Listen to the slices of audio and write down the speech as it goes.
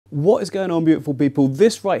What is going on, beautiful people?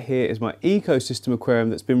 This right here is my Ecosystem Aquarium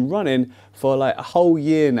that's been running for like a whole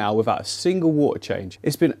year now without a single water change.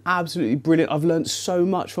 It's been absolutely brilliant. I've learned so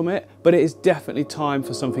much from it, but it is definitely time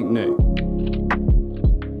for something new.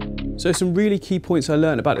 So some really key points I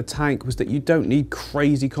learned about the tank was that you don't need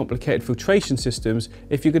crazy complicated filtration systems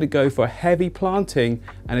if you're going to go for a heavy planting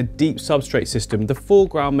and a deep substrate system. The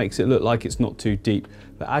foreground makes it look like it's not too deep,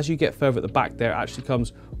 but as you get further at the back there, it actually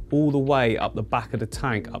comes all the way up the back of the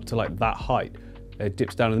tank up to like that height. It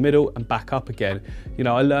dips down in the middle and back up again. You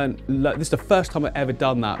know, I learned this is the first time I've ever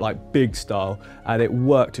done that, like big style, and it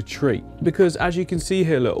worked a treat. Because as you can see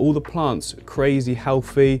here, look, all the plants are crazy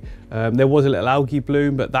healthy. There was a little algae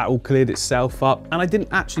bloom, but that all cleared itself up. And I didn't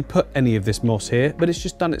actually put any of this moss here, but it's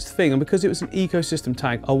just done its thing. And because it was an ecosystem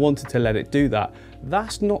tank, I wanted to let it do that.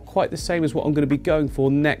 That's not quite the same as what I'm going to be going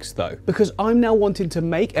for next though, because I'm now wanting to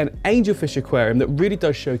make an angelfish aquarium that really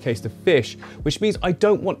does showcase the fish, which means I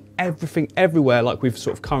don't want everything everywhere like we've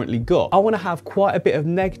sort of currently got. I want to have quite a bit of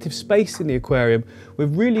negative space in the aquarium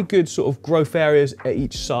with really good sort of growth areas at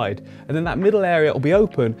each side. And then that middle area will be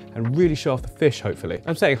open and really show off the fish, hopefully.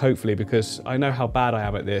 I'm saying hopefully because I know how bad I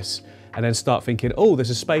am at this, and then start thinking, oh, there's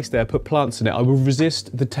a space there, put plants in it. I will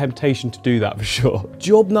resist the temptation to do that for sure.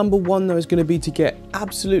 Job number one though is going to be to get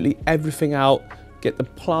absolutely everything out, get the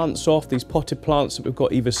plants off, these potted plants that we've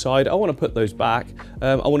got either side. I want to put those back.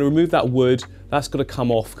 I want to remove that wood. That's going to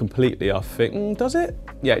come off completely, I think. Does it?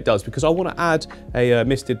 Yeah, it does, because I want to add a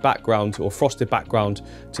misted background or frosted background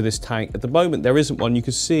to this tank. At the moment, there isn't one. You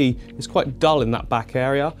can see it's quite dull in that back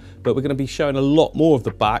area, but we're going to be showing a lot more of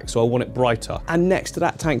the back, so I want it brighter. And next to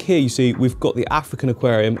that tank here, you see, we've got the African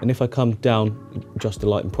aquarium, and if I come down just to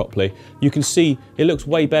light them properly, you can see it looks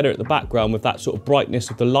way better at the background with that sort of brightness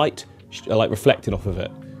of the light, like reflecting off of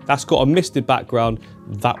it. That's got a misted background,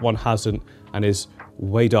 that one hasn't, and is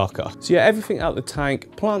way darker. So yeah, everything out the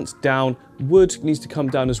tank, plants down, wood needs to come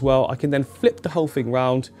down as well. I can then flip the whole thing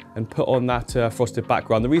round and put on that frosted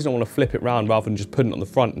background. The reason I want to flip it round rather than just putting it on the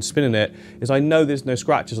front and spinning it is I know there's no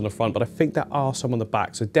scratches on the front, but I think there are some on the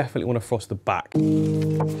back, so definitely want to frost the back.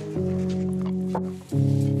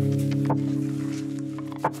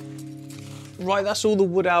 Right, that's all the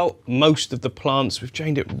wood out, most of the plants. We've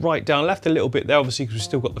drained it right down, left a little bit there, obviously, because we've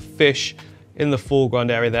still got the fish in the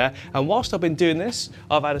foreground area there. And whilst I've been doing this,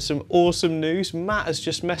 I've had some awesome news. Matt has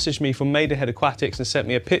just messaged me from Maidenhead Aquatics and sent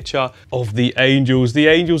me a picture of the angels. The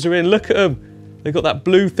angels are in, look at them. They've got that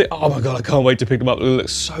blue thing. Oh my God, I can't wait to pick them up. It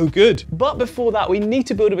looks so good. But before that, we need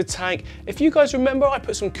to build up a tank. If you guys remember, I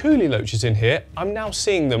put some coolie loaches in here. I'm now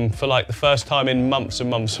seeing them for like the first time in months and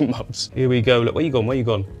months and months. Here we go, look, where you gone, where you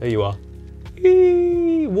gone? There you are.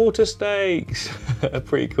 Eee, water snakes.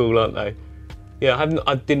 Pretty cool, aren't they? Yeah,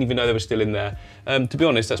 I didn't even know they were still in there. To be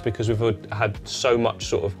honest, that's because we've had so much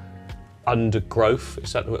sort of undergrowth,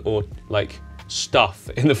 or like stuff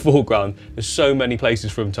in the foreground. There's so many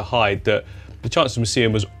places for them to hide that the chance of me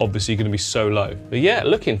seeing was obviously going to be so low. But yeah,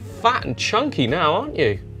 looking fat and chunky now, aren't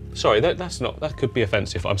you? Sorry, that could be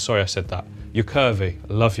offensive. I'm sorry I said that. You're curvy.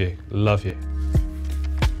 I love you. Love you.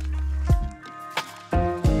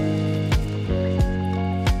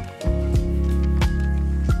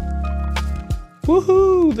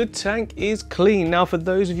 Woohoo! The tank is clean. Now, for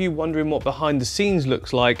those of you wondering what behind the scenes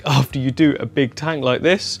looks like after you do a big tank like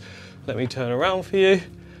this, let me turn around for you.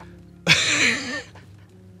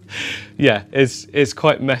 Yeah, it's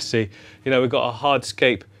quite messy. You know, we've got a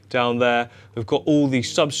hardscape down there. We've got all the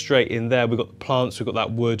substrate in there. We've got the plants, we've got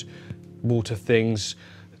that wood, water things,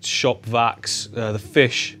 shop vacs, the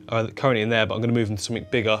fish are currently in there, but I'm going to move them to something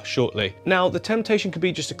bigger shortly. Now, the temptation could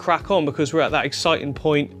be just to crack on because we're at that exciting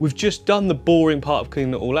point. We've just done the boring part of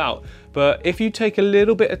cleaning it all out. But if you take a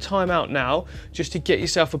little bit of time out now, just to get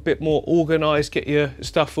yourself a bit more organized, get your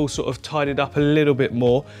stuff all sort of tidied up a little bit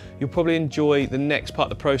more, you'll probably enjoy the next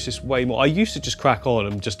part of the process way more. I used to just crack on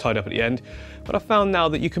and just tidy up at the end, but I found now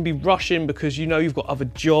that you can be rushing because you know you've got other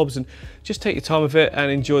jobs, and just take your time with it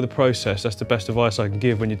and enjoy the process. That's the best advice I can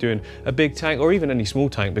give when you're doing a big tank or even any small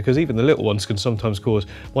tank, because even the little ones can sometimes cause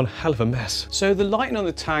one hell of a mess. So the lighting on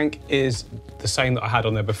the tank is the same that I had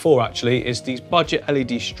on there before actually. It's these budget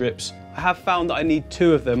LED strips. I have found that I need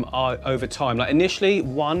 2 of them over time. Like initially,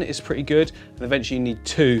 1 is pretty good, and eventually you need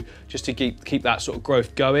 2 just to keep that sort of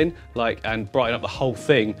growth going, like, and brighten up the whole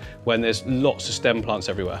thing when there's lots of stem plants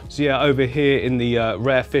everywhere. So yeah, over here in the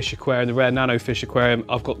rare fish aquarium, the rare nano fish aquarium,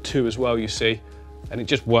 I've got 2 as well, you see, and it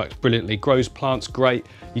just works brilliantly. Grows plants great.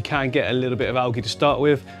 You can get a little bit of algae to start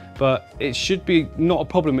with, but it should be not a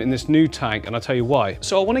problem in this new tank, and I'll tell you why.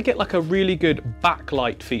 So I want to get like a really good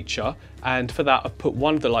backlight feature, And for that, I've put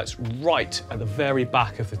one of the lights right at the very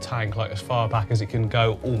back of the tank, like as far back as it can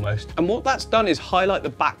go almost. And what that's done is highlight the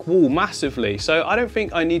back wall massively. So I don't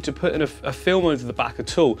think I need to put in a film over the back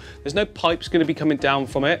at all. There's no pipes going to be coming down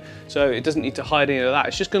from it, so it doesn't need to hide any of that.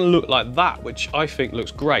 It's just going to look like that, which I think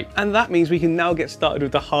looks great. And that means we can now get started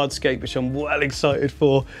with the hardscape, which I'm well excited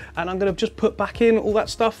for. And I'm going to just put back in all that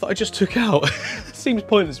stuff that I just took out. Seems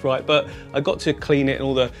pointless, right? But I got to clean it and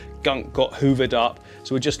all the gunk got hoovered up.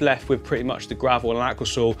 So we're just left with pretty much the gravel and aqua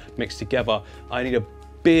soil mixed together. I need a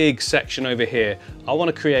big section over here. I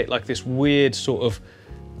want to create like this weird sort of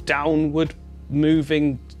downward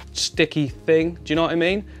moving sticky thing, do you know what I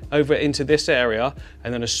mean? Over into this area,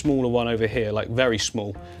 and then a smaller one over here, like very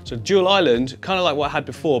small. So dual island, kind of like what I had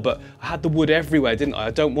before, but I had the wood everywhere, didn't I?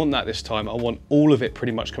 I don't want that this time. I want all of it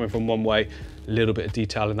pretty much coming from one way, a little bit of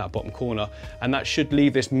detail in that bottom corner, and that should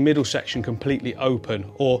leave this middle section completely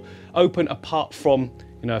open, or open apart from,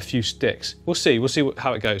 you know, a few sticks. We'll see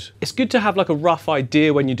how it goes. It's good to have like a rough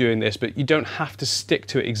idea when you're doing this, but you don't have to stick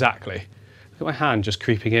to it exactly. Look at my hand just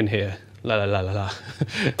creeping in here. La la la la la.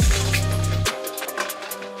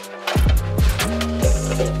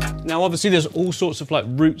 Now obviously there's all sorts of like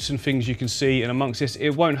roots and things you can see, and amongst this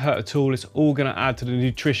it won't hurt at all. It's all going to add to the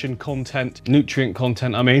nutrition content, nutrient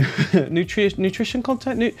content I mean. nutrition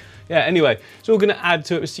content? Yeah, anyway, it's all going to add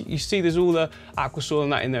to it. You see there's all the aqua soil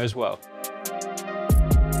and that in there as well.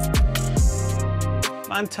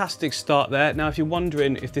 Fantastic start there. Now if you're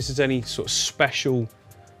wondering if this is any sort of special,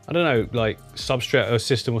 I don't know, like substrate or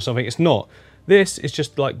system or something, it's not. This is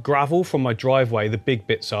just like gravel from my driveway, the big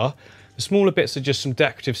bits are. The smaller bits are just some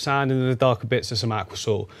decorative sand, and then the darker bits are some aqua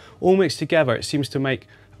soil. All mixed together, it seems to make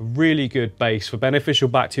a really good base for beneficial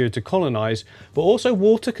bacteria to colonize, but also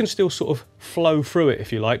water can still sort of flow through it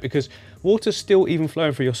if you like, because water's still even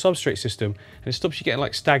flowing through your substrate system, and it stops you getting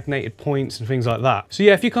like stagnated points and things like that. So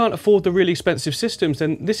yeah, if you can't afford the really expensive systems,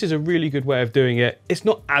 then this is a really good way of doing it. It's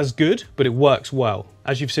not as good, but it works well,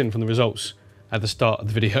 as you've seen from the results at the start of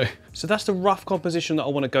the video. So that's the rough composition that I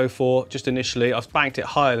want to go for just initially. I've banked it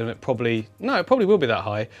higher than it probably will be that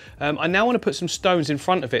high. I now want to put some stones in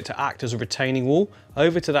front of it to act as a retaining wall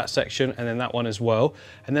over to that section, and then that one as well.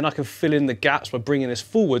 And then I can fill in the gaps by bringing this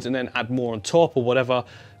forwards and then add more on top or whatever.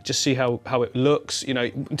 Just see how it looks, you know,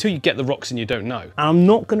 until you get the rocks in you don't know. And I'm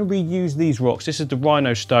not going to reuse these rocks. This is the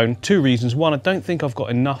rhino stone. Two reasons. One, I don't think I've got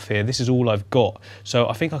enough here. This is all I've got. So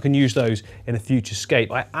I think I can use those in a future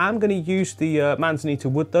scape. I am going to use the manzanita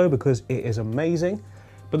wood though, because it is amazing.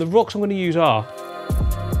 But the rocks I'm going to use are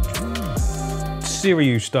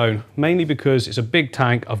Siriu stone, mainly because it's a big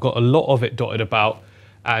tank. I've got a lot of it dotted about,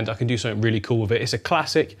 and I can do something really cool with it. It's a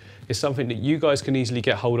classic. It's something that you guys can easily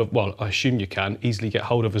get hold of. Well, I assume you can easily get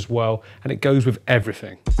hold of as well. And it goes with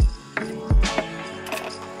everything.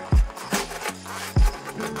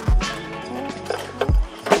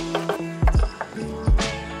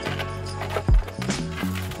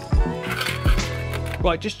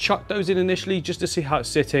 Right, just chuck those in initially just to see how it's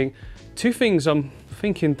sitting. Two things I'm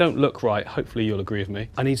thinking don't look right. Hopefully you'll agree with me.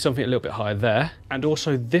 I need something a little bit higher there. And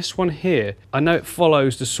also this one here, I know it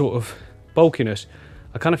follows the sort of bulkiness.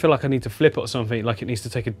 I kind of feel like I need to flip it or something, like it needs to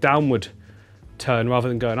take a downward turn rather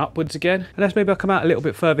than going upwards again. Unless maybe I'll come out a little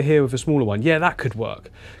bit further here with a smaller one. Yeah, that could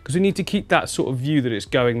work. Because we need to keep that sort of view that it's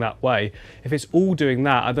going that way. If it's all doing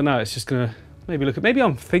that, I don't know, it's just gonna maybe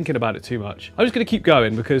I'm thinking about it too much. I'm just gonna keep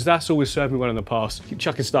going because that's always served me well in the past. Keep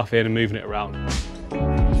chucking stuff in and moving it around.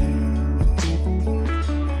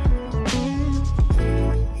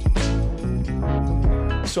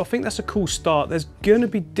 So I think that's a cool start. There's gonna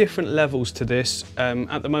be different levels to this.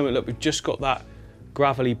 At the moment, look, we've just got that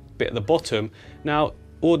gravelly bit at the bottom. Now,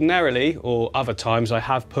 ordinarily, or other times, I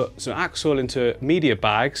have put some aqua soil into media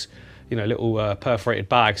bags, you know, little perforated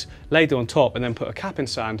bags, laid them on top and then put a cap in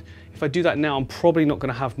sand. If I do that now, I'm probably not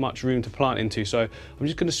gonna have much room to plant into. So I'm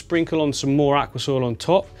just gonna sprinkle on some more aqua soil on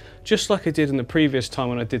top, just like I did in the previous time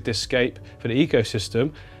when I did this scape for the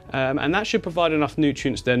ecosystem. And that should provide enough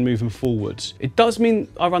nutrients then moving forwards. It does mean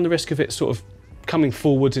I run the risk of it sort of coming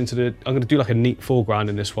forwards into the, I'm gonna do like a neat foreground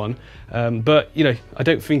in this one. But you know, I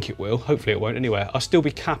don't think it will, hopefully it won't anyway. I'll still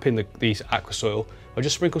be capping these aqua soil. I'll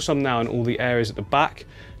just sprinkle some now in all the areas at the back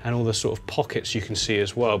and all the sort of pockets you can see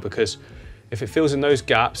as well, because if it fills in those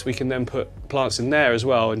gaps, we can then put plants in there as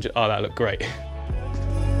well and oh, that looked great.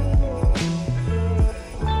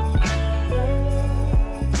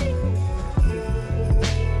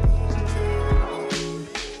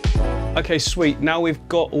 Okay, sweet. Now we've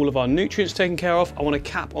got all of our nutrients taken care of. I want to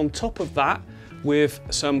cap on top of that with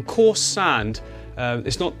some coarse sand.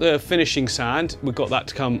 It's not the finishing sand, we've got that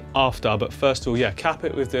to come after, but first of all, yeah, cap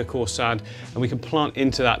it with the coarse sand and we can plant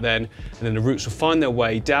into that then, and then the roots will find their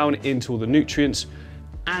way down into all the nutrients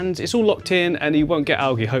and it's all locked in and you won't get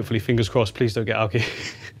algae, hopefully, fingers crossed, please don't get algae.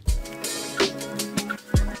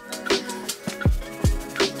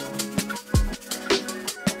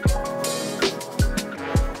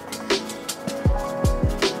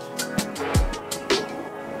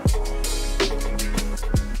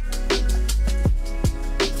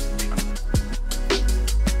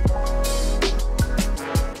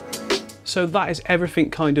 So that is everything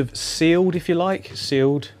kind of sealed, if you like.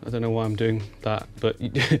 Sealed, I don't know why I'm doing that, but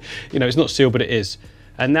you know, it's not sealed, but it is.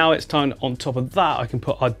 And now it's time, on top of that, I can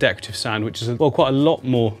put our decorative sand, which is, well, quite a lot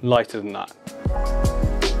more lighter than that.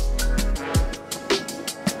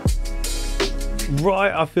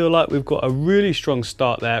 Right, I feel like we've got a really strong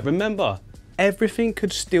start there. Remember, everything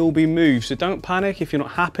could still be moved, so don't panic if you're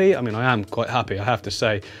not happy. I mean, I am quite happy, I have to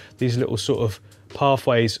say. These little sort of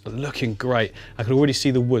pathways are looking great. I can already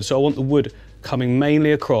see the wood, so I want the wood coming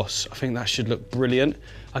mainly across. I think that should look brilliant.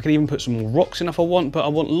 I can even put some more rocks in if I want, but I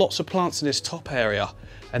want lots of plants in this top area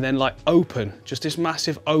and then like open, just this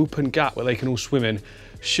massive open gap where they can all swim in.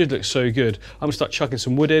 Should look so good. I'm gonna start chucking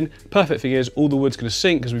some wood in. Perfect thing is all the wood's gonna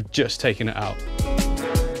sink because we've just taken it out.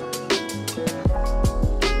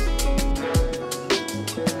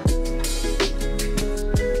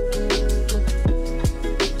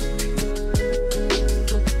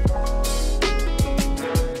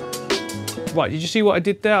 Right, did you see what I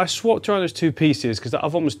did there? I swapped around those two pieces because that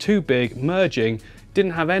other one was too big, merging,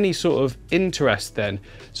 didn't have any sort of interest then.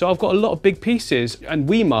 So I've got a lot of big pieces and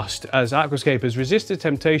we must, as aquascapers, resist the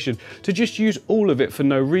temptation to just use all of it for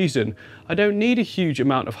no reason. I don't need a huge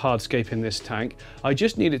amount of hardscape in this tank. I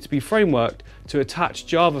just need it to be frameworked to attach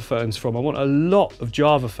Java ferns from. I want a lot of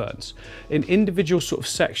Java ferns in individual sort of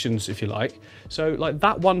sections, if you like. So like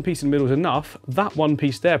that one piece in the middle is enough. That one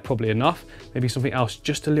piece there probably enough. Maybe something else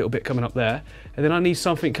just a little bit coming up there. And then I need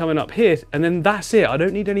something coming up here and then that's it. I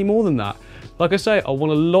don't need any more than that. Like I say, I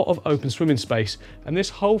want a lot of open swimming space and this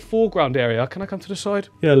whole foreground area, can I come to the side?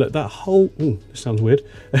 Yeah, look, that whole, ooh, this sounds weird.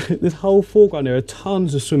 This whole foreground area,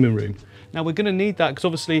 tons of swimming room. Now we're gonna need that because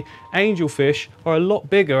obviously angelfish are a lot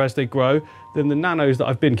bigger as they grow than the nanos that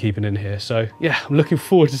I've been keeping in here. So yeah, I'm looking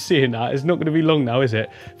forward to seeing that. It's not gonna be long now, is it?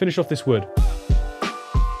 Finish off this wood.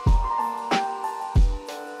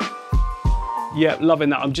 Yeah, loving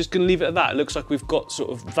that. I'm just gonna leave it at that. It looks like we've got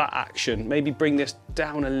sort of that action. Maybe bring this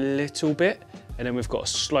down a little bit and then we've got a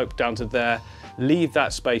slope down to there. Leave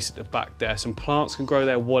that space at the back there. Some plants can grow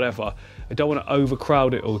there, whatever. I don't want to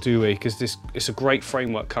overcrowd it all, do we? Because it's a great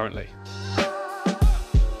framework currently.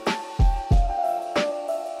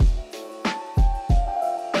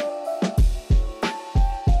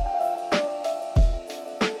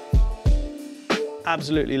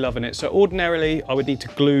 Absolutely loving it. So ordinarily I would need to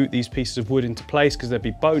glue these pieces of wood into place because they'd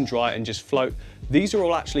be bone dry and just float. These are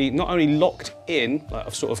all actually not only locked in, like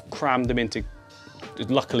I've sort of crammed them into,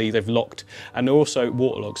 luckily they've locked, and they're also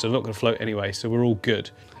waterlogged, so they're not going to float anyway, so we're all good.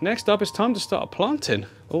 Next up, it's time to start planting.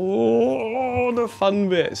 Oh, the fun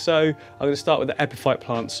bit. So I'm going to start with the epiphyte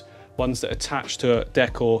plants, ones that attach to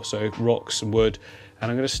decor, so rocks and wood, and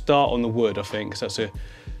I'm going to start on the wood, I think, because that's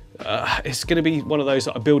it's going to be one of those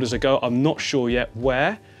that I build as I go. I'm not sure yet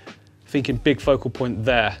where. Thinking big focal point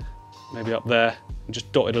there, maybe up there, and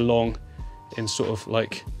just dotted along in sort of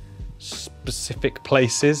like specific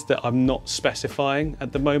places that I'm not specifying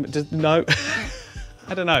at the moment. No,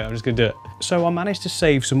 I don't know, I'm just gonna do it. So I managed to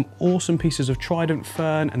save some awesome pieces of trident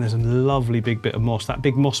fern and there's a lovely big bit of moss. That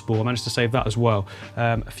big moss ball, I managed to save that as well.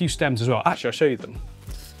 A few stems as well. Actually, I'll show you them.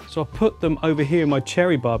 So I put them over here in my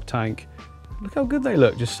cherry barb tank. Look how good they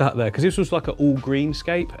look, just sat there, because this was like an all green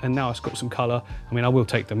scape and now it's got some colour. I mean, I will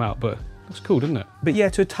take them out, but looks cool, doesn't it? But yeah,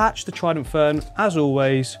 to attach the trident fern, as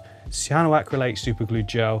always, cyanoacrylate super glue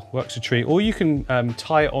gel works a treat, or you can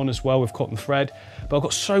tie it on as well with cotton thread, but I've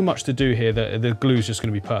got so much to do here that the glue is just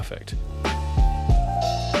going to be perfect.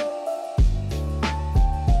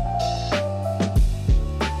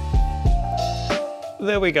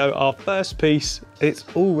 There we go, our first piece. It's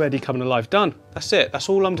already coming alive. Done. That's it. That's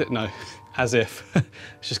all I'm doing. No, as if. Let's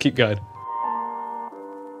just keep going.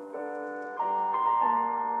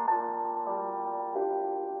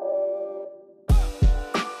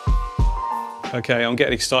 Okay, I'm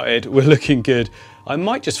getting excited. We're looking good. I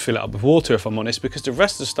might just fill it up with water if I'm honest, because the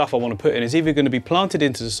rest of the stuff I want to put in is either going to be planted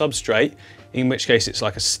into the substrate, in which case it's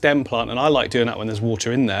like a stem plant, and I like doing that when there's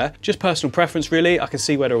water in there. Just personal preference really. I can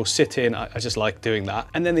see where they're all sitting. I just like doing that.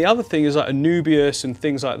 And then the other thing is like anubias and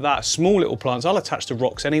things like that, small little plants, I'll attach to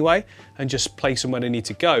rocks anyway and just place them where they need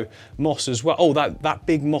to go. Moss as well. Oh, that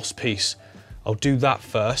big moss piece. I'll do that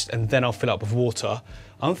first and then I'll fill it up with water.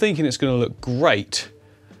 I'm thinking it's gonna look great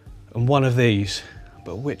on one of these,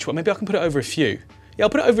 but which one? Maybe I can put it over a few. Yeah, I'll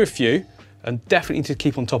put it over a few and definitely need to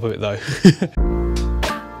keep on top of it though.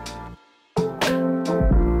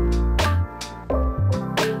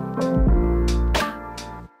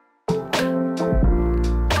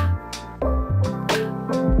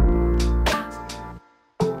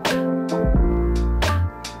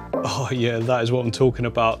 Oh yeah, that is what I'm talking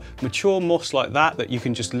about. Mature moss like that you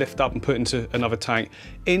can just lift up and put into another tank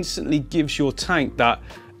instantly gives your tank that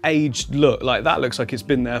aged look. Like that looks like it's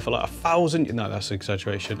been there for like 1,000, no, that's an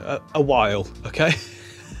exaggeration, a while, okay?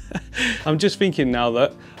 I'm just thinking now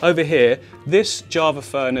that over here, this Java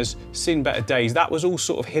fern has seen better days. That was all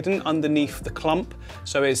sort of hidden underneath the clump,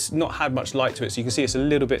 so it's not had much light to it. So you can see it's a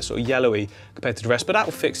little bit sort of yellowy compared to the rest, but that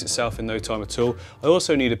will fix itself in no time at all. I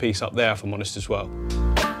also need a piece up there, if I'm honest, as well.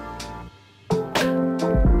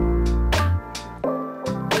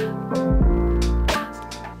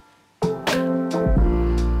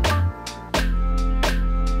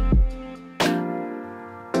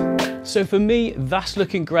 So for me, that's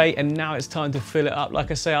looking great, and now it's time to fill it up.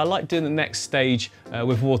 Like I say, I like doing the next stage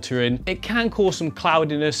with water in. It can cause some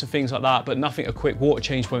cloudiness and things like that, but nothing a quick water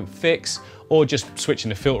change won't fix, or just switching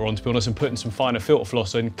the filter on, to be honest, and putting some finer filter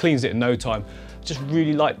floss in, cleans it in no time. Just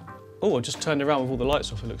really like, oh, I just turned around with all the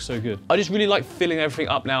lights off, it looks so good. I just really like filling everything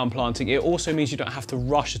up now and planting. It also means you don't have to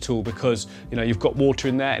rush at all because, you know, you've got water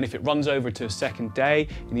in there, and if it runs over to a second day,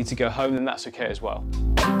 you need to go home, then that's okay as well.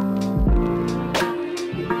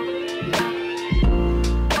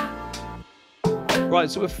 Right,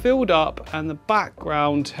 so we're filled up and the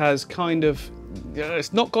background has kind of,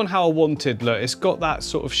 it's not gone how I wanted. Look, it's got that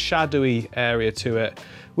sort of shadowy area to it,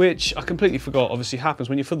 which I completely forgot obviously happens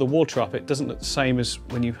when you fill the water up. It doesn't look the same as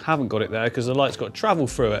when you haven't got it there because the light's got to travel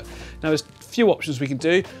through it. Now there's a few options we can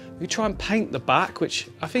do. We try and paint the back, which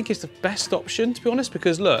I think is the best option, to be honest,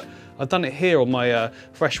 because look, I've done it here on my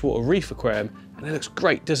freshwater reef aquarium and it looks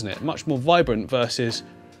great, doesn't it? Much more vibrant versus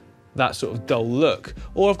that sort of dull look.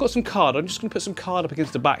 Or I've got some card, I'm just gonna put some card up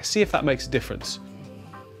against the back, see if that makes a difference.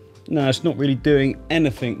 No, it's not really doing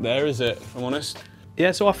anything there, is it, if I'm honest?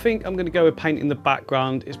 Yeah, so I think I'm gonna go with painting the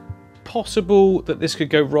background. It's possible that this could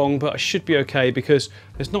go wrong, but I should be okay because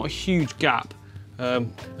there's not a huge gap.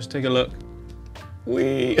 Let's take a look.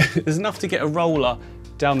 There's enough to get a roller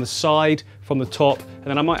down the side from the top, and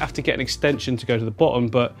then I might have to get an extension to go to the bottom,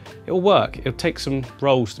 but it'll work. It'll take some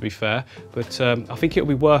rolls, to be fair, but I think it'll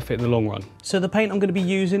be worth it in the long run. So the paint I'm going to be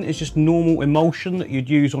using is just normal emulsion that you'd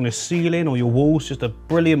use on a ceiling or your walls, just a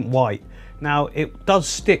brilliant white. Now it does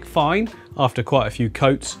stick fine after quite a few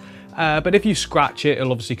coats, but if you scratch it,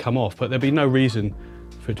 it'll obviously come off, but there'll be no reason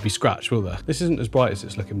for it to be scratched, will there? This isn't as bright as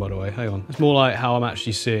it's looking, by the way, hang on. It's more like how I'm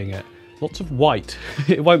actually seeing it. Lots of white.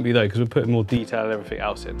 It won't be though, because we're putting more detail and everything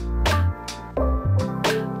else in.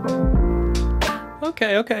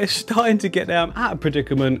 Okay, it's starting to get there. I'm at a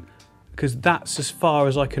predicament, because that's as far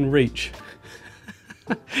as I can reach.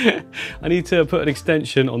 I need to put an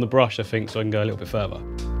extension on the brush, I think, so I can go a little bit further.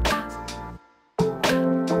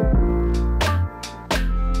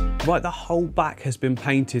 Right, the whole back has been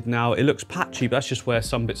painted now. It looks patchy, but that's just where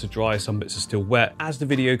some bits are dry, some bits are still wet. As the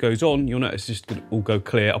video goes on, you'll notice it's just gonna all go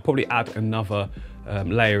clear. I'll probably add another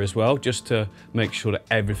layer as well, just to make sure that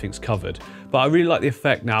everything's covered. But I really like the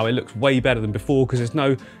effect now. It looks way better than before because there's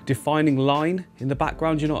no defining line in the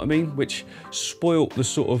background, you know what I mean? Which spoilt the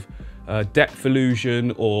sort of depth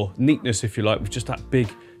illusion or neatness, if you like, with just that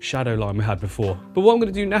big shadow line we had before. But what I'm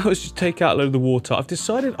going to do now is just take out a load of the water. I've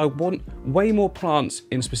decided I want way more plants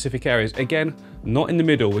in specific areas. Again, not in the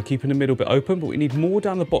middle. We're keeping the middle bit open, but we need more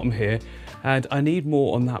down the bottom here, and I need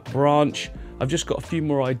more on that branch. I've just got a few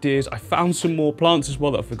more ideas. I found some more plants as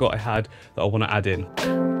well that I forgot I had that I want to add in.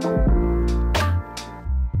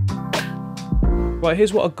 Right,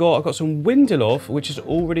 here's what I've got. I've got some Windelov, which is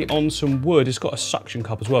already on some wood. It's got a suction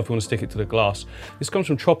cup as well if you want to stick it to the glass. This comes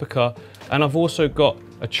from Tropica, and I've also got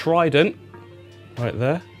a Trident right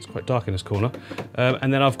there. It's quite dark in this corner.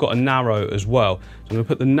 And then I've got a Narrow as well. So I'm going to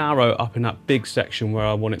put the Narrow up in that big section where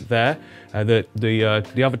I want it there.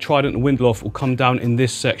 The other Trident and Windelov will come down in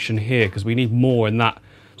this section here because we need more in that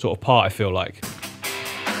sort of part, I feel like.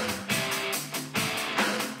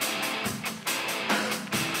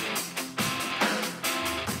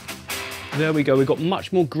 There we go, we've got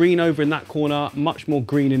much more green over in that corner, much more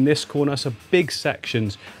green in this corner, so big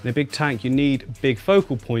sections. In a big tank, you need big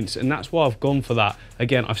focal points, and that's why I've gone for that.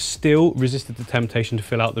 Again, I've still resisted the temptation to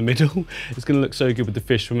fill out the middle. It's gonna look so good with the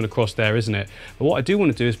fish swimming across there, isn't it? But what I do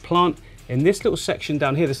wanna do is plant in this little section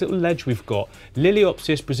down here, this little ledge we've got,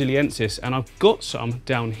 Liliopsis brasiliensis, and I've got some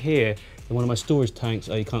down here in one of my storage tanks.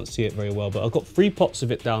 Oh, you can't see it very well, but I've got 3 pots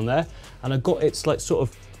of it down there, and I've got its like sort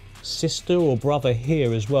of sister or brother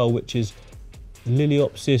here as well, which is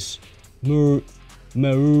Liliopsis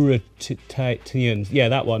maruritians. Yeah,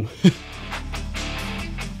 that one.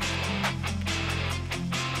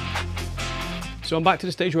 So I'm back to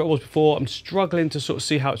the stage where I was before. I'm struggling to sort of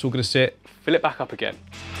see how it's all going to sit. Fill it back up again.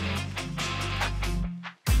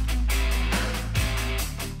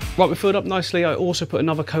 Right, we filled up nicely. I also put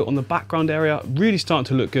another coat on the background area. Really starting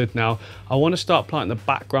to look good now. I want to start planting the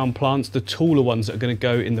background plants, the taller ones that are going to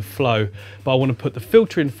go in the flow. But I want to put the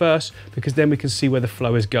filter in first because then we can see where the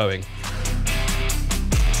flow is going.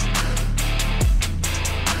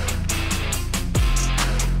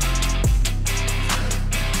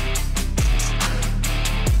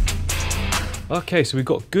 Okay, so we've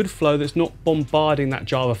got good flow that's not bombarding that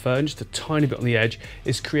Java fern, just a tiny bit on the edge.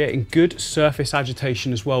 It's creating good surface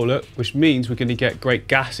agitation as well, look, which means we're going to get great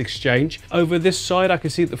gas exchange. Over this side, I can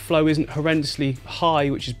see that the flow isn't horrendously high,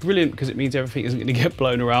 which is brilliant because it means everything isn't going to get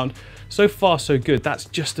blown around. So far, so good. That's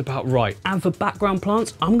just about right. And for background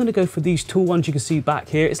plants, I'm going to go for these tall ones you can see back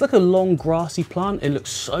here. It's like a long grassy plant. It looks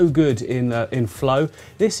so good in flow.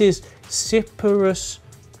 This is Cyperus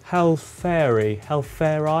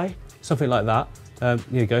helferi. Something like that. Here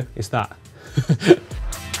you go, it's that.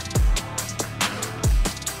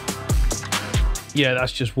 Yeah,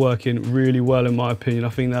 that's just working really well in my opinion. I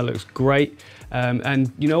think that looks great.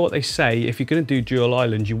 And you know what they say, if you're going to do dual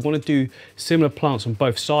island, you want to do similar plants on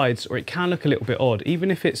both sides, or it can look a little bit odd, even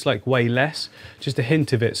if it's like way less, just a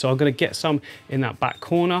hint of it. So I'm going to get some in that back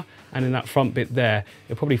corner and in that front bit there.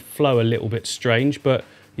 It'll probably flow a little bit strange, but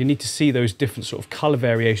you need to see those different sort of colour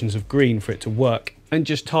variations of green for it to work, and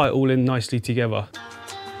just tie it all in nicely together.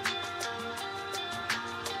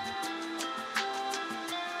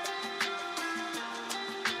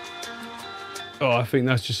 Oh, I think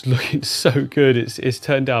that's just looking so good. It's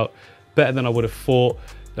turned out better than I would have thought.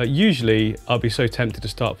 Like usually I'd be so tempted to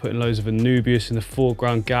start putting loads of Anubias in the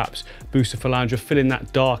foreground gaps, Bucephalandra, fill in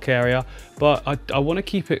that dark area, but I want to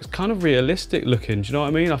keep it kind of realistic looking, do you know what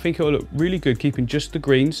I mean? I think it'll look really good keeping just the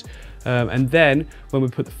greens, and then when we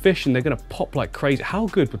put the fish in, they're going to pop like crazy. How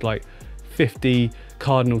good would like 50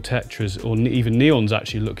 cardinal tetras or even neons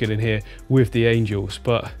actually look good in here with the angels?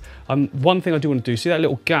 But one thing I do want to do, see that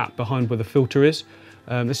little gap behind where the filter is?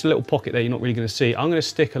 There's a little pocket there you're not really going to see. I'm going to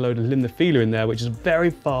stick a load of Limnophilia in there, which is a very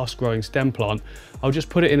fast growing stem plant. I'll just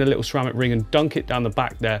put it in a little ceramic ring and dunk it down the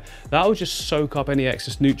back there. That will just soak up any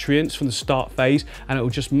excess nutrients from the start phase, and it will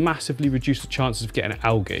just massively reduce the chances of getting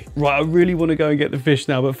algae. Right, I really want to go and get the fish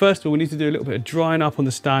now, but first of all we need to do a little bit of drying up on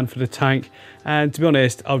the stand for the tank, and to be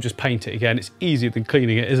honest I'll just paint it again. It's easier than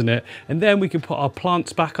cleaning it, isn't it? And then we can put our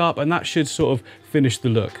plants back up, and that should sort of finish the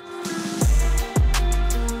look.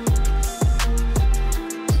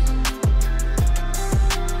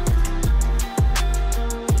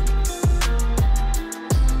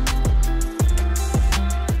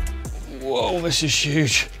 Whoa, this is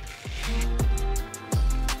huge.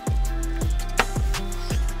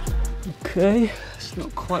 Okay, it's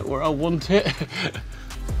not quite where I want it.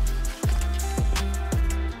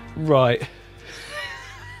 Right.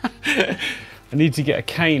 I need to get a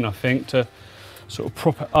cane, I think, to sort of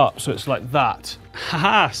prop it up so it's like that.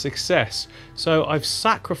 Haha, success. So I've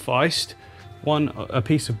sacrificed a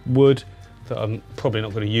piece of wood that I'm probably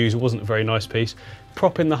not going to use. It wasn't a very nice piece.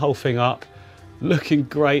 Propping the whole thing up. Looking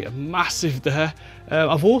great, massive there.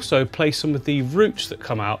 I've also placed some of the roots that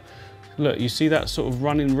come out. Look, you see that sort of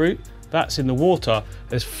running root? That's in the water.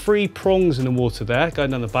 There's 3 prongs in the water there going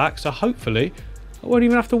down the back, so hopefully I won't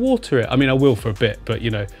even have to water it. I mean, I will for a bit, but you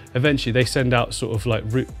know, eventually they send out sort of like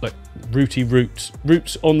rooty roots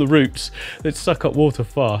on the roots that suck up water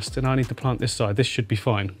fast, and I need to plant this side. This should be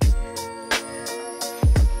fine.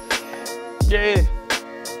 Yeah.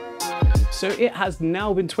 So it has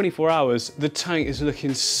now been 24 hours. The tank is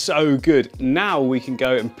looking so good. Now we can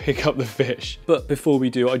go and pick up the fish. But before we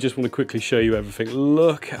do, I just want to quickly show you everything.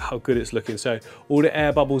 Look at how good it's looking. So all the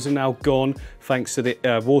air bubbles are now gone thanks to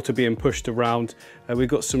the water being pushed around. We've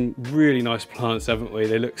got some really nice plants, haven't we?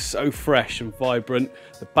 They look so fresh and vibrant.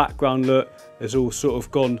 The background look has all sort of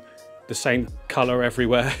gone the same colour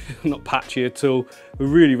everywhere, not patchy at all. We're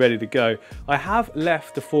really ready to go. I have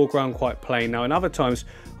left the foreground quite plain now, and other times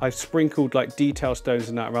I've sprinkled like detail stones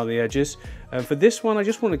and that around the edges. And for this one, I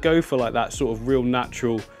just want to go for like that sort of real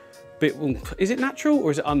natural bit. Is it natural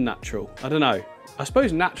or is it unnatural? I don't know. I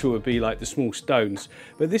suppose natural would be like the small stones,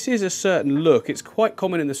 but this is a certain look. It's quite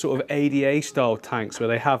common in the sort of ADA style tanks where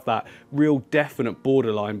they have that real definite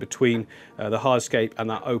borderline between the hardscape and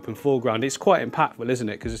that open foreground. It's quite impactful, isn't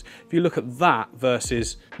it? Because if you look at that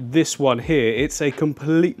versus this one here, it's a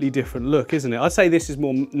completely different look, isn't it? I'd say this is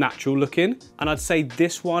more natural looking, and I'd say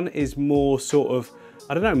this one is more sort of,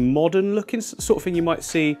 I don't know, modern looking, sort of thing you might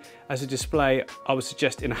see as a display, I would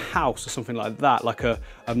suggest in a house or something like that, like a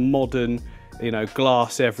modern, you know,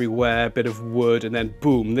 glass everywhere, bit of wood, and then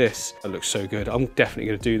boom, this. That looks so good. I'm definitely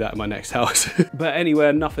gonna do that in my next house. But anyway,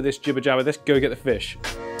 enough of this jibber jabber. Let's go get the fish.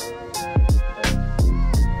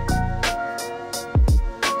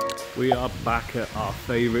 We are back at our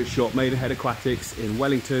favourite shop, Maidenhead Aquatics in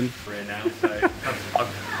Wellington. We're here now, so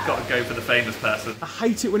I've got to go for the famous person. I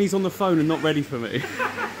hate it when he's on the phone and not ready for me.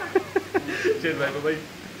 Cheers, mate, bye.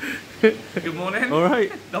 Good morning. All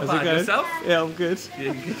right. Not bad. Yourself? Yeah, I'm good.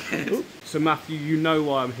 Yeah, good. So Matthew, you know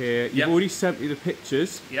why I'm here. You've already sent me the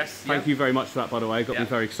pictures. Yes. Thank you very much for that, by the way. Got me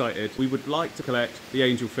very excited. We would like to collect the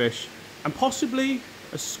angelfish and possibly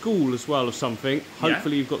a school as well of something.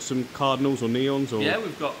 Hopefully you've got some cardinals or neons or... Yeah,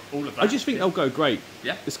 we've got all of that. I just think they'll go great.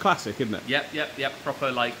 Yeah. It's classic, isn't it? Yep.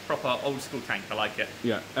 Proper old school tank. I like it.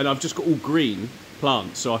 Yeah, and I've just got all green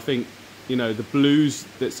plants, so I think, you know, the blues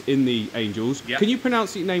that's in the angels. Yep. Can you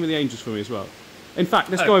pronounce the name of the angels for me as well? In fact,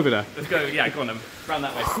 let's go over there. Let's go, yeah, go on then. Round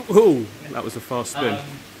that way. Oh, that was a fast spin.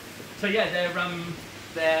 So yeah,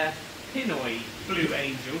 they're Pinoy blue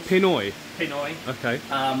angels. Pinoy? Pinoy. Okay.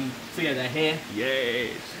 So yeah, they're here.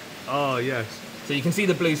 Yes. Oh, yes. So you can see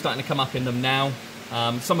the blue starting to come up in them now.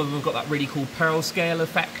 Some of them have got that really cool pearl scale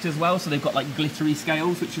effect as well, so they've got like glittery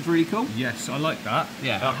scales, which is really cool. Yes, I like that.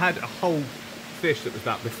 Yeah. I had a whole fish that was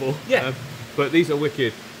that before. Yeah. But these are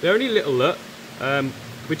wicked. They're only little, look,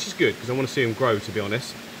 which is good because I want to see them grow, to be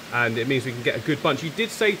honest. And it means we can get a good bunch. You did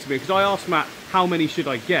say to me, because I asked Matt, how many should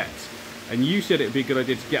I get? And you said it would be a good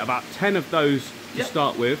idea to get about 10 of those to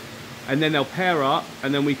start with. And then they'll pair up,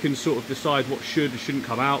 and then we can sort of decide what should or shouldn't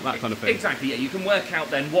come out, that kind of thing. Exactly, yeah. You can work out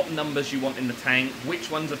then what numbers you want in the tank, which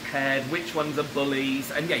ones are paired, which ones are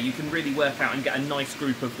bullies, and yeah, you can really work out and get a nice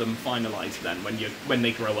group of them finalised then when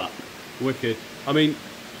they grow up. Wicked. I mean,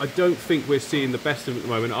 I don't think we're seeing the best of them at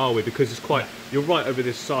the moment, are we? Because it's quite, you're right over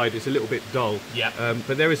this side, it's a little bit dull. Yeah.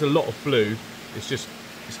 But there is a lot of blue,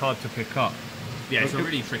 it's hard to pick up. Yeah, it's a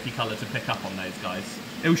really tricky colour to pick up on those guys.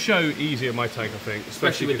 It'll show easier in my tank, I think.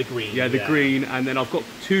 Especially with the green. Yeah, the green, and then I've got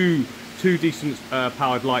two decent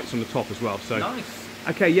powered lights on the top as well. So. Nice.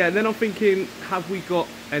 Okay, yeah, and then I'm thinking, have we got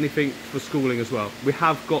anything for schooling as well? We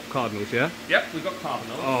have got cardinals, yeah? Yep, we've got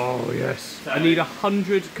cardinals. Oh, yes. So, I need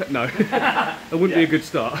 100... No, that wouldn't be a good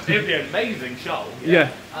start. It would be an amazing show.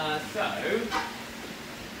 Yeah. So,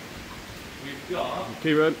 we've got...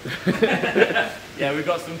 Kieran. Yeah, we've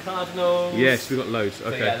got some cardinals. Yes, we've got loads.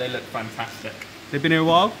 Okay. So yeah, they look fantastic. They've been here a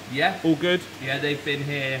while? Yeah. All good? Yeah, they've been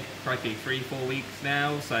here, crikey, 3-4 weeks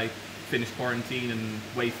now, so finished quarantine and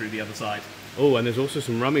way through the other side. Oh, and there's also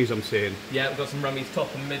some rummies I'm seeing. Yeah, we've got some rummies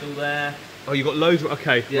top and middle there. Oh, you got loads?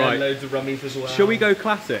 Okay, yeah, right. Loads of rummies as well. Shall we go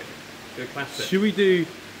classic? Go classic. Should we do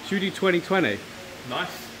 2020?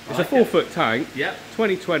 Nice. It's a 4-foot tank. Yeah.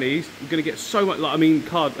 2020s. You're going to get so much, like, I mean,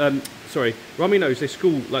 rummy nose, they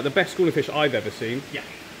school, like the best schooling fish I've ever seen. Yeah.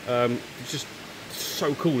 It's just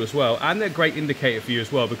so cool as well. And they're a great indicator for you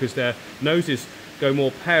as well because their noses go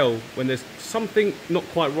more pale when there's something not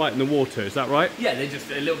quite right in the water. Is that right? Yeah, they're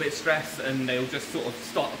just a little bit stressed and they'll just sort of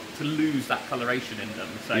start to lose that coloration in them.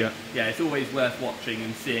 So yeah, it's always worth watching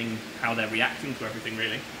and seeing how they're reacting to everything,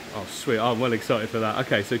 really. Oh, sweet. I'm well excited for that.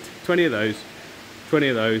 Okay, so 20 of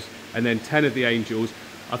those, and then 10 of the angels.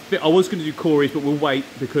 I was going to do cories, but we'll wait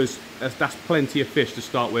because that's plenty of fish to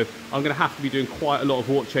start with. I'm going to have to be doing quite a lot of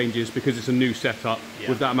water changes because it's a new setup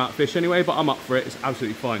with that amount of fish anyway, but I'm up for it. It's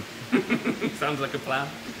absolutely fine. Sounds like a plan.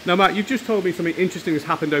 Now, Matt, you've just told me something interesting has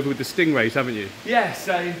happened over with the stingrays, haven't you? Yeah,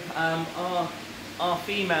 so our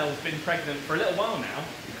female's been pregnant for a little while now.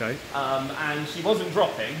 Okay. And she wasn't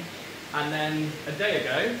dropping. And then a day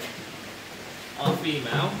ago, our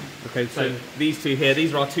female... Okay, so these two here,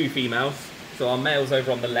 these are our two females. So our male's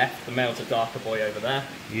over on the left, the male's a darker boy over there.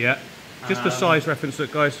 Yeah. Just the size reference,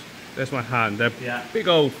 look guys, there's my hand. They're big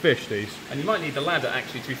old fish, these. And you might need the ladder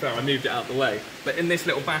actually, to be fair, I moved it out of the way. But in this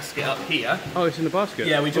little basket up here... Oh, it's in the basket?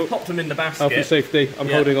 Yeah, we just popped them in the basket. Oh, for safety, I'm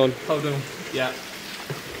holding on. Hold on, yeah.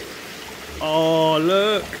 Oh,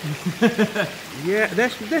 look. Yeah,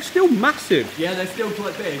 they're still massive. Yeah, they're still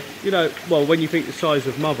quite big. You know, well, when you think the size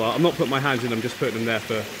of mother, I'm not putting my hands in, I'm just putting them there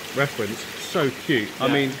for reference. So cute. Yeah.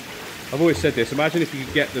 I mean, I've always said this, imagine if you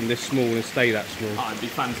could get them this small and stay that small. Oh, it'd be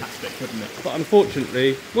fantastic, wouldn't it? But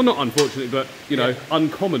unfortunately, well not unfortunately, but you know,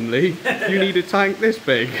 uncommonly, you need a tank this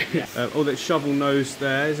big. Yeah. Oh, that shovel nose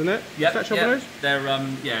there, isn't it? Yep, Is that shovel nose?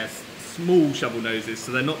 They're, small shovel noses,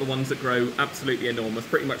 so they're not the ones that grow absolutely enormous.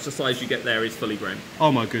 Pretty much the size you get there is fully grown.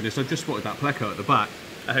 Oh my goodness, I just spotted that pleco at the back.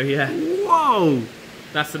 Oh yeah. Whoa!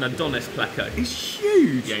 That's an Adonis pleco. It's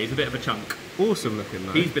huge! Yeah, he's a bit of a chunk. Awesome looking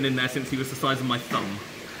though. He's been in there since he was the size of my thumb.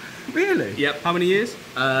 Really? Yep. How many years?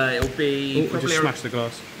 It'll be probably just smashed the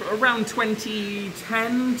glass. Around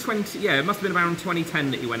 2010, yeah, it must have been around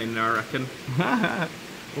 2010 that he went in there, I reckon.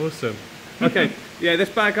 Awesome. Okay, yeah, this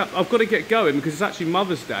bag up, I've got to get going because it's actually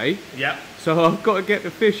Mother's Day. Yep. So I've got to get the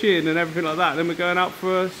fish in and everything like that, and then we're going out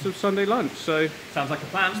for some Sunday lunch, so... Sounds like a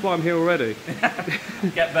plan. That's why I'm here already. Better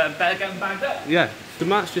get bagged up. Yeah. So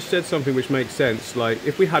Matt's just said something which makes sense, like,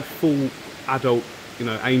 if we had full adult, you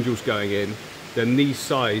know, angels going in, then these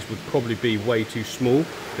size would probably be way too small.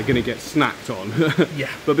 They're going to get snacked on. Yeah.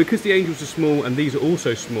 But because the angels are small and these are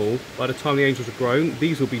also small, by the time the angels are grown,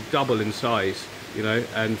 these will be double in size, you know,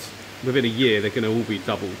 and within a year they're going to all be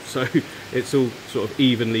doubled. So it's all sort of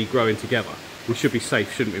evenly growing together. We should be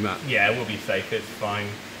safe, shouldn't we, Matt? Yeah, we'll be safe, it's fine.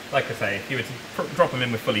 Like I say, if you were to drop them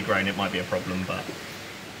in with fully grown, it might be a problem, but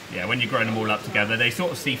yeah, when you're growing them all up together, they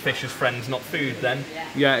sort of see fish as friends, not food then.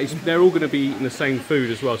 Yeah, they're all going to be eating the same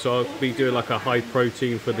food as well, so I'll be doing like a high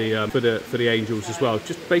protein for the angels as well,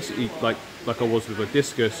 just basically like I was with a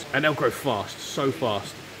discus, and they'll grow fast, so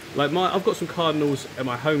fast. Like I've got some cardinals in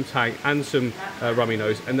my home tank and some rummy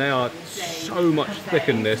nose, and they are so much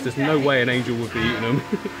thicker than this. There's no way an angel would be eating them.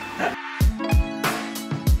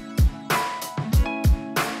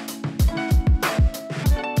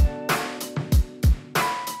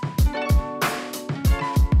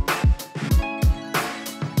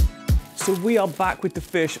 So we are back with the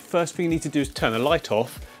fish. First thing you need to do is turn the light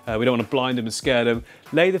off. We don't want to blind them and scare them.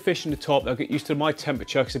 Lay the fish in the top. They'll get used to my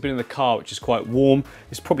temperature because they've been in the car, which is quite warm.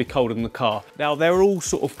 It's probably colder than the car. Now they're all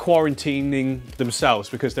sort of quarantining themselves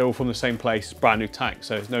because they're all from the same place, brand new tank,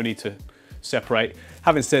 so there's no need to separate.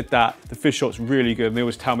 Having said that, the fish shop's really good. And they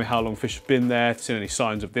always tell me how long fish have been there, if there's any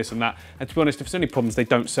signs of this and that. And to be honest, if there's any problems, they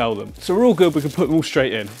don't sell them. So we're all good, we can put them all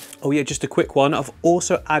straight in. Oh yeah, just a quick one. I've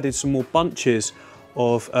also added some more bunches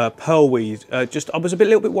of pearlweed. I was a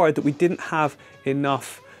little bit worried that we didn't have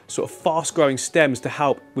enough sort of fast growing stems to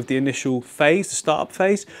help with the initial phase, the startup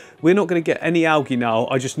phase. We're not going to get any algae now,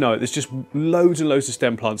 I just know it. There's just loads and loads of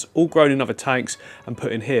stem plants, all grown in other tanks and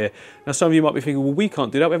put in here. Now some of you might be thinking, well, we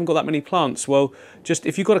can't do that, we haven't got that many plants. Well, just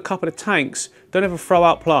if you've got a couple of tanks, don't ever throw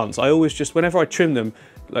out plants. I always just, whenever I trim them,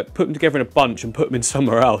 like put them together in a bunch and put them in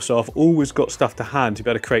somewhere else. So I've always got stuff to hand to be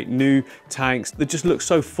able to create new tanks that just look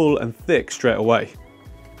so full and thick straight away.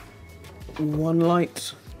 One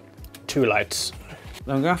light, two lights.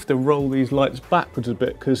 I'm gonna have to roll these lights backwards a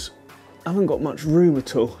bit because I haven't got much room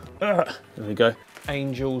at all. There we go.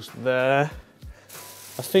 Angels there.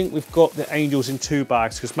 I think we've got the angels in 2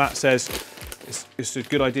 bags because Matt says it's a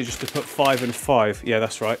good idea just to put 5 and 5. Yeah,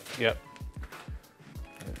 that's right. Yep.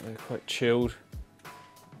 They're quite chilled.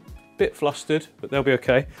 Bit flustered, but they'll be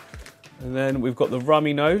okay. And then we've got the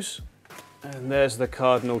rummy nose, and there's the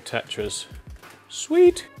cardinal tetras.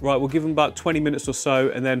 Sweet. Right, we'll give them about 20 minutes or so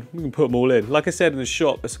and then we can put them all in. Like I said in the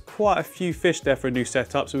shop, there's quite a few fish there for a new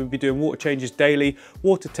setup, so we'll be doing water changes daily,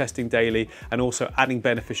 water testing daily, and also adding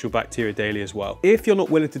beneficial bacteria daily as well. If you're not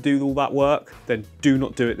willing to do all that work, then do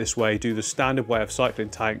not do it this way. Do the standard way of cycling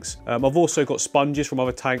tanks. I've also got sponges from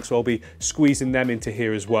other tanks, so I'll be squeezing them into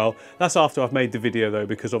here as well. That's after I've made the video though,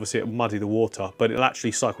 because obviously it'll muddy the water, but it'll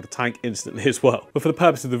actually cycle the tank instantly as well. But for the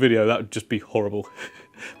purpose of the video, that would just be horrible.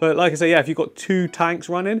 But like I say, yeah, if you've got 2 tanks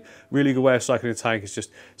running, really good way of cycling a tank is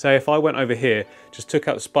just, say if I went over here, just took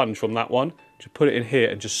out the sponge from that one, just put it in here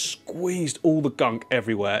and just squeezed all the gunk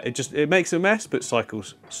everywhere. It makes a mess, but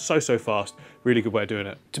cycles so fast. Really good way of doing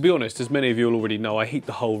it. To be honest, as many of you will already know, I heat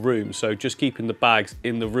the whole room, so just keeping the bags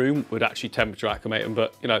in the room would actually temperature acclimate them,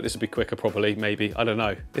 but you know, this would be quicker probably, maybe, I don't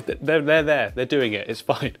know. They're there, they're doing it, it's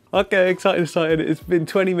fine. Okay, excited. It's been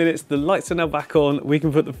 20 minutes, the lights are now back on, we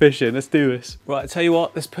can put the fish in, let's do this. Right, I tell you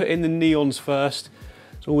what, let's put in the neons first.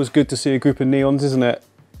 It's always good to see a group of neons, isn't it?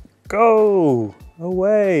 Go,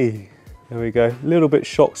 away. There we go, a little bit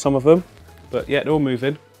shocked some of them, but yeah, they're all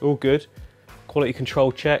moving, all good. Quality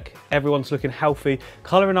control check, everyone's looking healthy,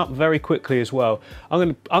 colouring up very quickly as well.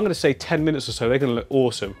 I'm gonna say 10 minutes or so, they're gonna look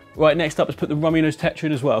awesome. Right, next up, let's put the rummy nose tetra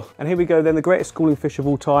in as well. And here we go then, the greatest schooling fish of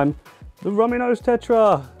all time, the rummy nose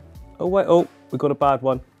tetra. Oh wait, oh, we got a bad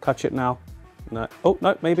one, catch it now. No, oh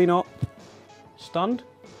no, maybe not. Stunned?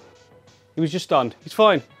 He was just stunned, he's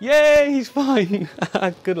fine. Yay, he's fine.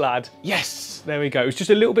 Good lad. Yes! Yes, there we go. It's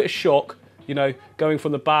just a little bit of shock, you know, going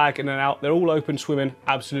from the bag and then out. They're all open swimming,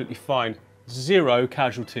 absolutely fine. 0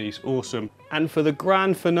 casualties, awesome. And for the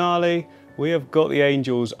grand finale, we have got the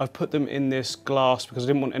angels. I've put them in this glass because I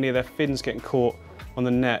didn't want any of their fins getting caught on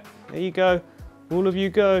the net. There you go, all of you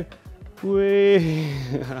go. Whee!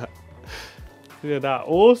 Look at that,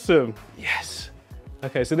 awesome. Yes.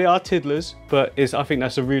 Okay, so they are tiddlers, but I think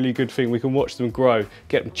that's a really good thing. We can watch them grow,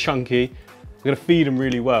 get them chunky. We're gonna feed them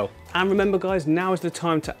really well. And remember guys, now is the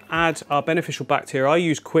time to add our beneficial bacteria. I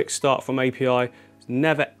use Quick Start from API. It's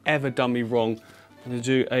never ever done me wrong. I'm gonna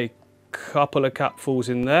do a couple of capfuls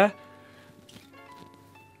in there.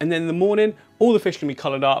 And then in the morning, all the fish can be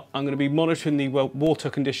coloured up. I'm gonna be monitoring the water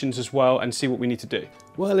conditions as well and see what we need to do.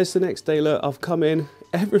 Well, it's the next day, look, I've come in.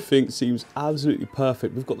 Everything seems absolutely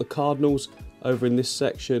perfect. We've got the cardinals over in this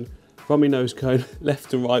section, rummy nose cone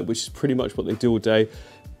left and right, which is pretty much what they do all day.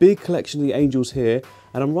 Big collection of the angels here,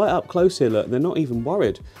 and I'm right up close here, look, they're not even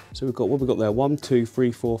worried. So we've got, what we've got there, 1, 2,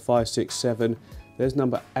 3, 4, 5, 6, 7. There's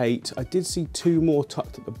number 8. I did see 2 more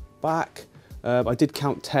tucked at the back. I did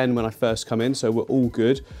count 10 when I first come in, so we're all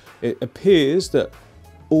good. It appears that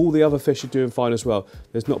all the other fish are doing fine as well.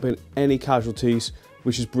 There's not been any casualties,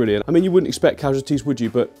 which is brilliant. I mean, you wouldn't expect casualties, would you?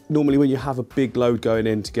 But normally when you have a big load going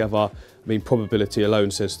in together, I mean, probability alone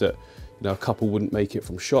says that, you know, a couple wouldn't make it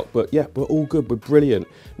from shock. But yeah, we're all good, we're brilliant.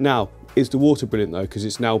 Now, is the water brilliant though? Because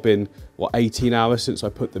it's now been, what, 18 hours since I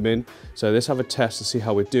put them in. So let's have a test to see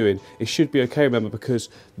how we're doing. It should be okay, remember, because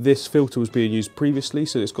this filter was being used previously,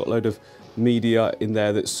 so it's got a load of media in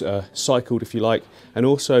there that's cycled, if you like, and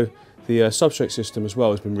also the substrate system as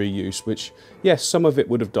well has been reused, which, yes, some of it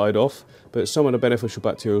would have died off, but some of the beneficial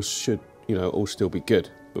bacteria should, you know, all still be good.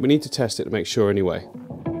 But we need to test it to make sure anyway.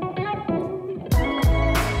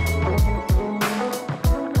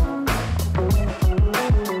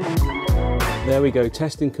 There we go,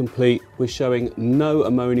 testing complete. We're showing no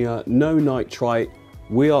ammonia, no nitrite.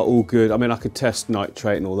 We are all good. I mean, I could test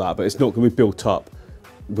nitrate and all that, but it's not going to be built up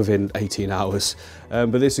within 18 hours.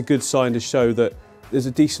 But it's a good sign to show that there's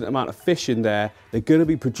a decent amount of fish in there. They're going to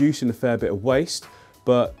be producing a fair bit of waste,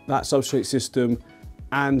 but that substrate system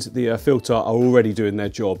and the filter are already doing their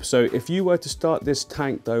job. So if you were to start this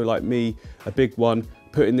tank though, like me, a big one,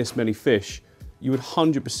 put in this many fish, you would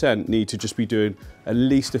 100% need to just be doing at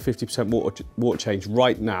least a 50% water change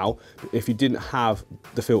right now if you didn't have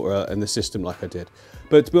the filter and the system like I did.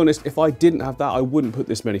 But to be honest, if I didn't have that, I wouldn't put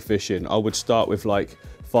this many fish in. I would start with like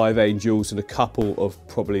 5 angels and a couple of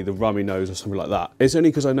probably the rummy nose or something like that. It's only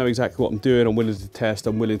because I know exactly what I'm doing. I'm willing to test,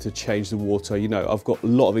 I'm willing to change the water. You know, I've got a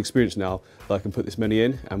lot of experience now that I can put this many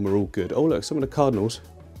in and we're all good. Oh look, some of the cardinals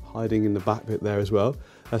hiding in the back bit there as well.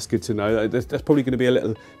 That's good to know. That's probably going to be a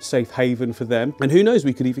little safe haven for them. And who knows,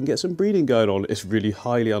 we could even get some breeding going on. It's really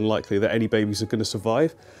highly unlikely that any babies are going to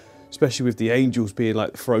survive, especially with the angels being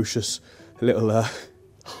like the ferocious little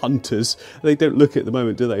hunters. They don't look at the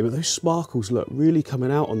moment, do they? But those sparkles look really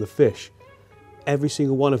coming out on the fish. Every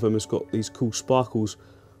single one of them has got these cool sparkles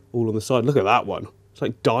all on the side. Look at that one. It's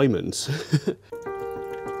like diamonds.